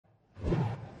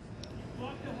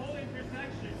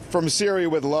From Syria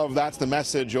with love, that's the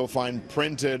message you'll find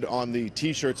printed on the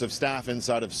T-shirts of staff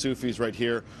inside of Soufi's right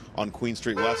here on Queen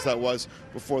Street West. That was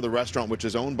before the restaurant, which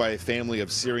is owned by a family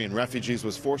of Syrian refugees,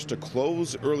 was forced to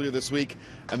close earlier this week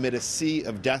amid a sea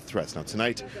of death threats. Now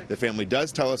tonight, the family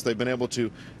does tell us they've been able to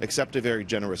accept a very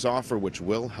generous offer, which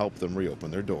will help them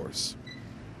reopen their doors.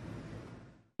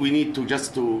 We need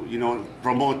to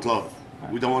promote love.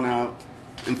 We don't want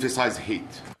to emphasize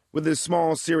hate. With this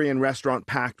small Syrian restaurant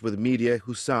packed with media,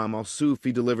 Hussam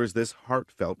al-Soufi delivers this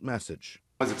heartfelt message.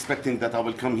 I was expecting that I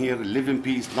will come here, live in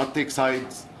peace, not take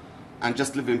sides, and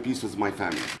just live in peace with my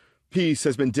family. Peace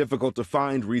has been difficult to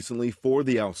find recently for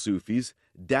the al-Soufis.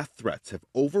 Death threats have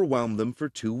overwhelmed them for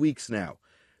 2 weeks now.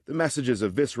 The messages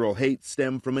of visceral hate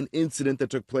stem from an incident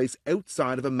that took place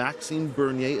outside of a Maxime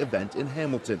Bernier event in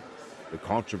Hamilton. The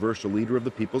controversial leader of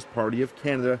the People's Party of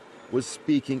Canada was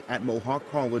speaking at Mohawk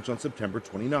College on September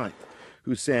 29th.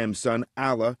 Hussam's son,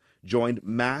 Allah, joined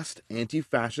masked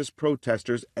anti-fascist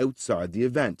protesters outside the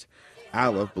event.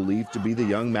 Allah, believed to be the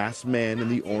young masked man in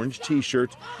the orange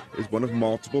T-shirt, is one of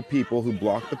multiple people who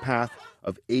blocked the path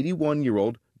of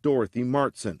 81-year-old Dorothy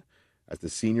Martson. As the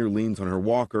senior leans on her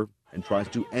walker and tries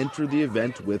to enter the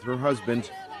event with her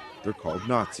husband, they're called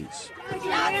Nazis.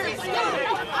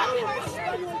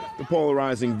 The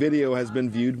polarizing video has been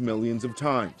viewed millions of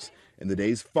times. In the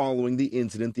days following the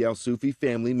incident, the al-Soufi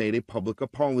family made a public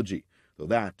apology, though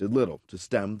that did little to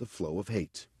stem the flow of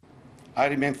hate. I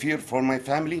remain feared for my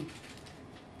family,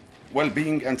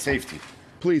 well-being and safety.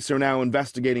 Police are now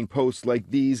investigating posts like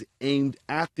these aimed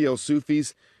at the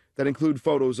al-Soufis that include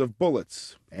photos of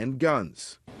bullets and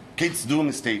guns. Kids do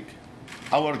mistake.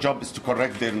 Our job is to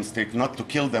correct their mistake, not to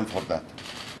kill them for that.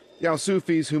 The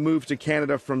al-Soufis, who moved to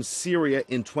Canada from Syria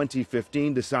in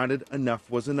 2015, decided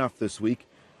enough was enough this week,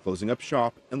 closing up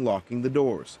shop and locking the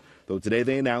doors. Though today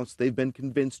they announced they've been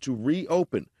convinced to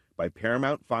reopen by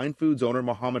Paramount Fine Foods owner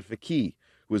Mohammed Faqih,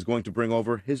 who is going to bring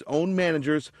over his own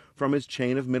managers from his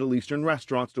chain of Middle Eastern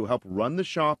restaurants to help run the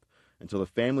shop until the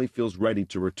family feels ready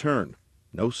to return.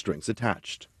 No strings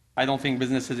attached. I don't think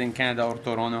businesses in Canada or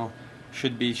Toronto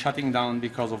should be shutting down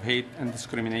because of hate and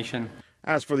discrimination.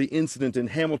 As for the incident in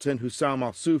Hamilton, Hussam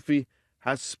al-Soufi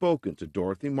has spoken to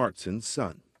Dorothy Martson's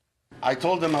son. I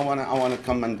told him I want to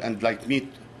come and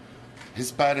meet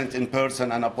his parent in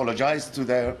person and apologize to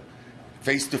their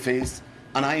face-to-face.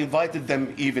 And I invited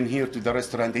them even here to the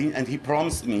restaurant. And he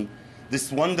promised me,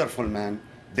 this wonderful man,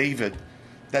 David,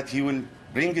 that he will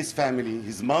bring his family,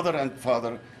 his mother and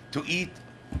father, to eat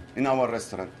in our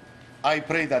restaurant. I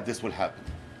pray that this will happen.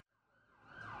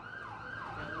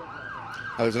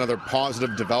 There's another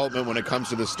positive development when it comes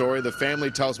to the story. The family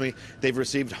tells me they've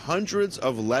received hundreds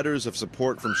of letters of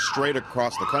support from straight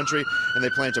across the country, and they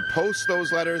plan to post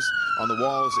those letters on the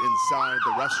walls inside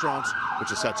the restaurant,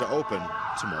 which is set to open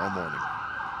tomorrow morning.